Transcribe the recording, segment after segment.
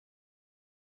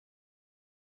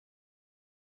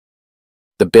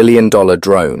The billion-dollar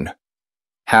drone.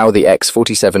 How the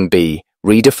X-47B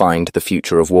redefined the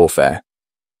future of warfare.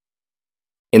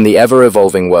 In the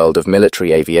ever-evolving world of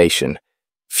military aviation,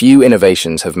 few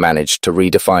innovations have managed to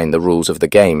redefine the rules of the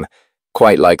game,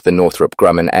 quite like the Northrop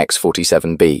Grumman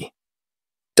X-47B.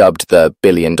 Dubbed the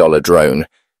billion-dollar drone,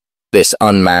 this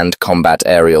unmanned combat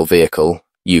aerial vehicle,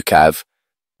 UCAV,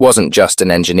 wasn't just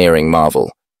an engineering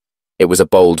marvel. It was a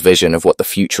bold vision of what the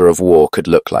future of war could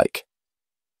look like.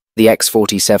 The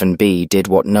X-47B did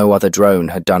what no other drone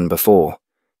had done before.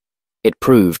 It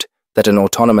proved that an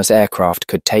autonomous aircraft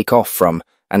could take off from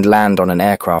and land on an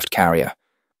aircraft carrier,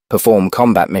 perform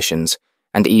combat missions,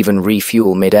 and even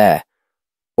refuel mid-air,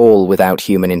 all without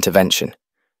human intervention.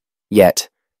 Yet,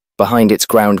 behind its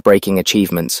groundbreaking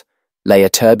achievements lay a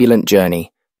turbulent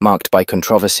journey marked by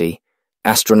controversy,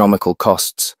 astronomical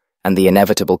costs, and the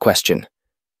inevitable question: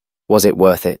 was it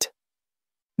worth it?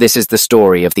 This is the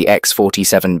story of the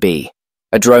X-47B,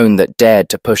 a drone that dared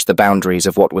to push the boundaries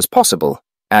of what was possible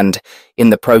and,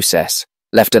 in the process,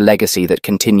 left a legacy that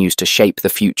continues to shape the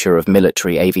future of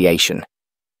military aviation.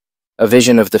 A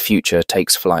vision of the future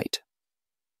takes flight.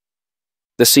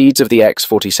 The seeds of the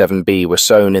X-47B were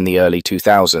sown in the early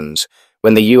 2000s,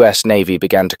 when the US Navy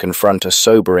began to confront a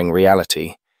sobering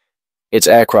reality. Its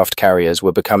aircraft carriers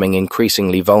were becoming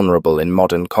increasingly vulnerable in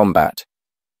modern combat.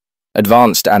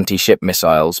 Advanced anti-ship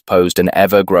missiles posed an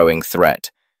ever-growing threat,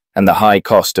 and the high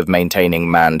cost of maintaining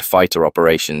manned fighter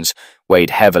operations weighed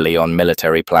heavily on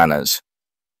military planners.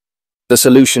 The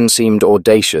solution seemed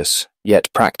audacious, yet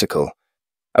practical: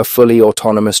 a fully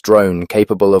autonomous drone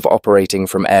capable of operating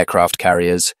from aircraft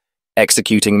carriers,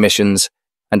 executing missions,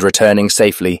 and returning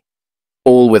safely,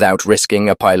 all without risking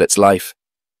a pilot's life.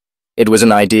 It was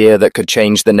an idea that could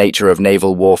change the nature of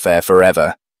naval warfare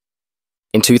forever.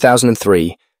 In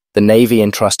 2003, the Navy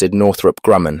entrusted Northrop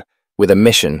Grumman with a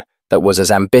mission that was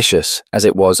as ambitious as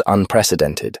it was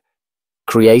unprecedented: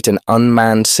 create an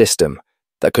unmanned system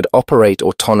that could operate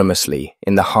autonomously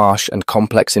in the harsh and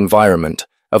complex environment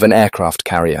of an aircraft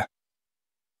carrier.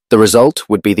 The result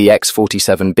would be the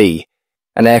X-47B,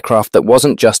 an aircraft that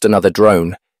wasn't just another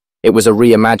drone, it was a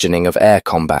reimagining of air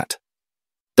combat.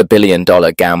 The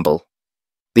billion-dollar gamble.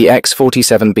 The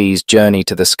X-47B's journey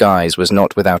to the skies was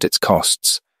not without its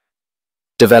costs.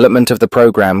 Development of the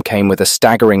program came with a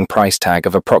staggering price tag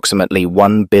of approximately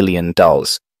 $1 billion,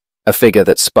 a figure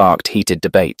that sparked heated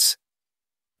debates.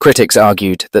 Critics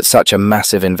argued that such a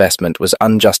massive investment was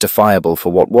unjustifiable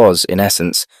for what was, in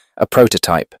essence, a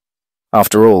prototype.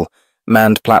 After all,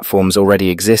 manned platforms already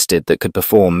existed that could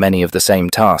perform many of the same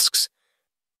tasks.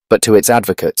 But to its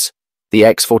advocates, the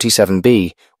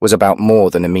X-47B was about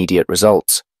more than immediate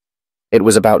results. It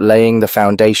was about laying the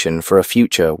foundation for a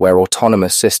future where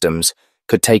autonomous systems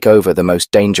could take over the most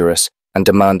dangerous and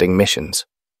demanding missions.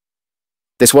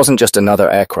 This wasn't just another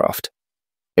aircraft.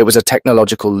 It was a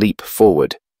technological leap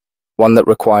forward, one that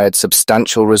required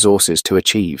substantial resources to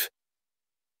achieve.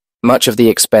 Much of the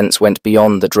expense went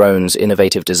beyond the drone's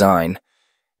innovative design.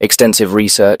 Extensive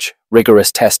research,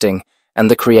 rigorous testing, and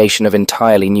the creation of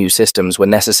entirely new systems were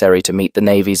necessary to meet the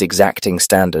Navy's exacting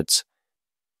standards.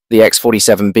 The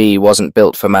X-47B wasn't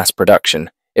built for mass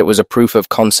production. It was a proof of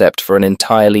concept for an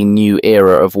entirely new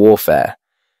era of warfare,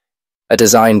 a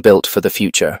design built for the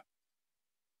future.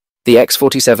 The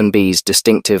X-47B's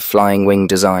distinctive flying wing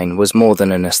design was more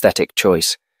than an aesthetic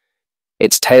choice.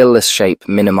 Its tailless shape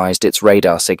minimized its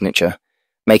radar signature,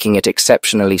 making it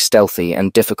exceptionally stealthy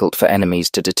and difficult for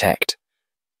enemies to detect.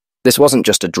 This wasn't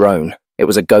just a drone, it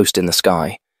was a ghost in the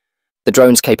sky. The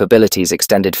drone's capabilities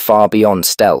extended far beyond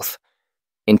stealth.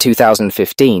 In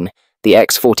 2015, the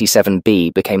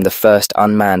X-47B became the first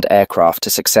unmanned aircraft to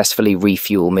successfully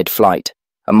refuel mid-flight,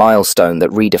 a milestone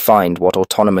that redefined what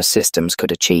autonomous systems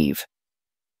could achieve.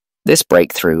 This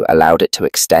breakthrough allowed it to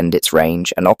extend its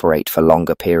range and operate for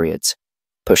longer periods,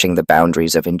 pushing the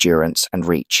boundaries of endurance and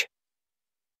reach.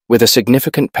 With a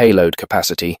significant payload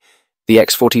capacity, the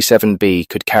X-47B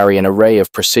could carry an array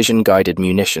of precision-guided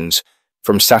munitions,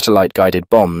 from satellite-guided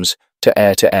bombs to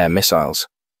air-to-air missiles.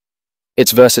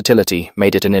 Its versatility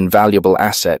made it an invaluable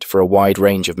asset for a wide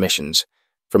range of missions,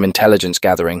 from intelligence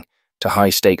gathering to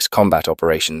high-stakes combat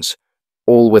operations,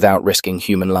 all without risking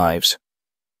human lives.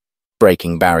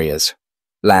 Breaking barriers.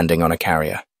 Landing on a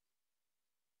carrier.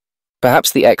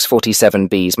 Perhaps the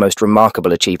X-47B's most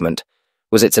remarkable achievement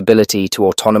was its ability to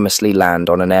autonomously land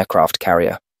on an aircraft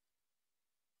carrier.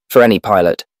 For any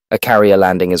pilot, a carrier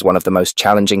landing is one of the most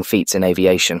challenging feats in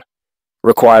aviation,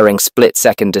 requiring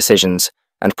split-second decisions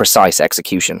and precise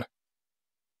execution.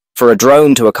 For a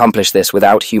drone to accomplish this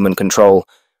without human control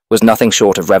was nothing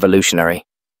short of revolutionary.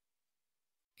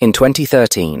 In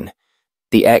 2013,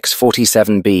 The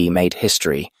X-47B made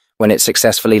history when it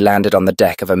successfully landed on the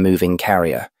deck of a moving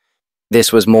carrier.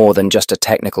 This was more than just a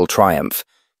technical triumph.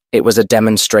 It was a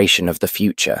demonstration of the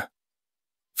future.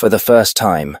 For the first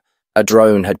time, a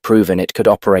drone had proven it could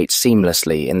operate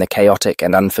seamlessly in the chaotic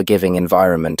and unforgiving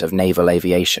environment of naval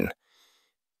aviation.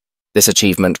 This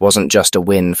achievement wasn't just a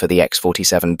win for the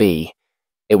X-47B.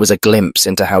 It was a glimpse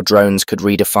into how drones could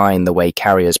redefine the way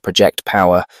carriers project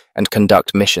power and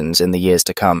conduct missions in the years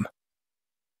to come.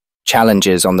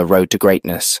 Challenges on the road to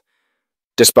greatness.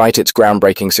 Despite its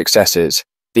groundbreaking successes,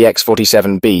 the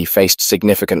X-47B faced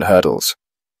significant hurdles.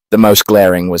 The most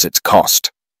glaring was its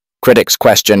cost. Critics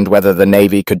questioned whether the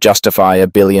Navy could justify a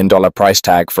billion-dollar price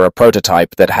tag for a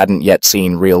prototype that hadn't yet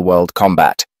seen real-world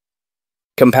combat.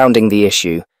 Compounding the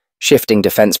issue, shifting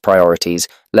defense priorities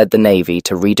led the Navy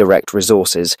to redirect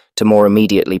resources to more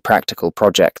immediately practical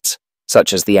projects,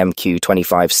 such as the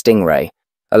MQ-25 Stingray,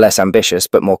 a less ambitious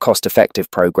but more cost-effective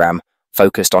program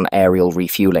focused on aerial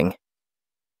refueling.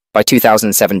 By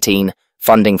 2017,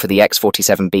 funding for the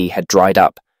X-47B had dried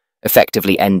up,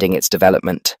 effectively ending its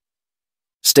development.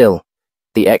 Still,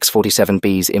 the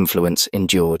X-47B's influence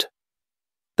endured.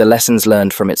 The lessons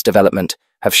learned from its development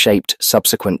have shaped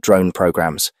subsequent drone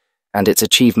programs, and its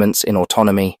achievements in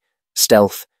autonomy,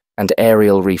 stealth, and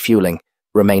aerial refueling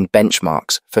remain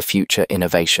benchmarks for future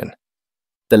innovation.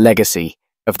 The legacy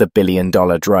of the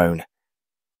billion-dollar drone.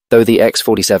 Though the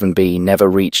X-47B never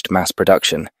reached mass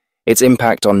production, its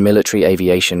impact on military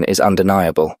aviation is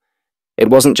undeniable. It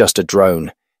wasn't just a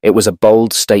drone, it was a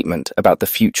bold statement about the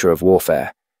future of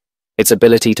warfare. Its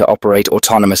ability to operate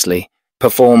autonomously,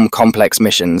 perform complex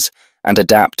missions, and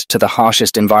adapt to the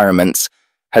harshest environments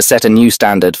has set a new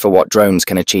standard for what drones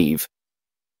can achieve.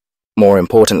 More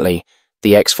importantly,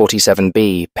 the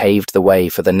X-47B paved the way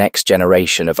for the next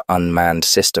generation of unmanned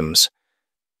systems.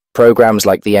 Programs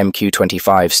like the MQ-25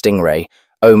 Stingray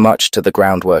owe much to the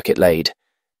groundwork it laid,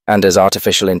 and as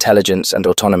artificial intelligence and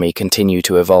autonomy continue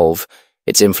to evolve,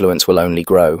 its influence will only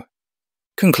grow.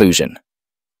 Conclusion: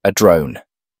 a drone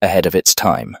ahead of its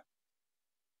time.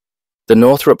 The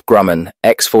Northrop Grumman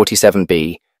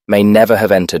X-47B may never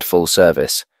have entered full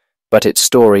service, but its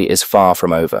story is far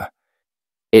from over.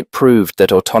 It proved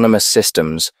that autonomous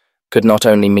systems could not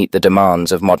only meet the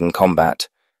demands of modern combat,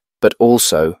 but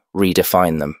also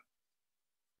redefine them.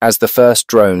 As the first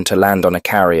drone to land on a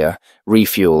carrier,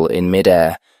 refuel in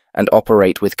mid-air, and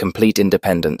operate with complete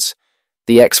independence,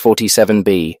 the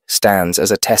X-47B stands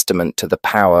as a testament to the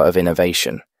power of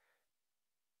innovation.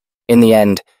 In the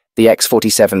end, the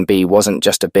X-47B wasn't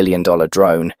just a billion-dollar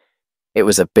drone, it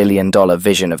was a billion-dollar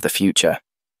vision of the future.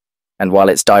 And while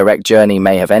its direct journey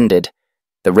may have ended,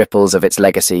 the ripples of its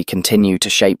legacy continue to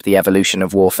shape the evolution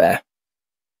of warfare.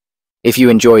 If you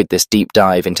enjoyed this deep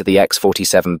dive into the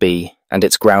X-47B and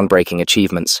its groundbreaking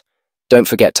achievements, don't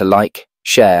forget to like,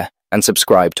 share, and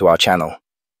subscribe to our channel.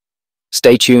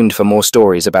 Stay tuned for more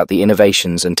stories about the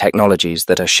innovations and technologies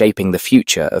that are shaping the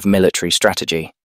future of military strategy.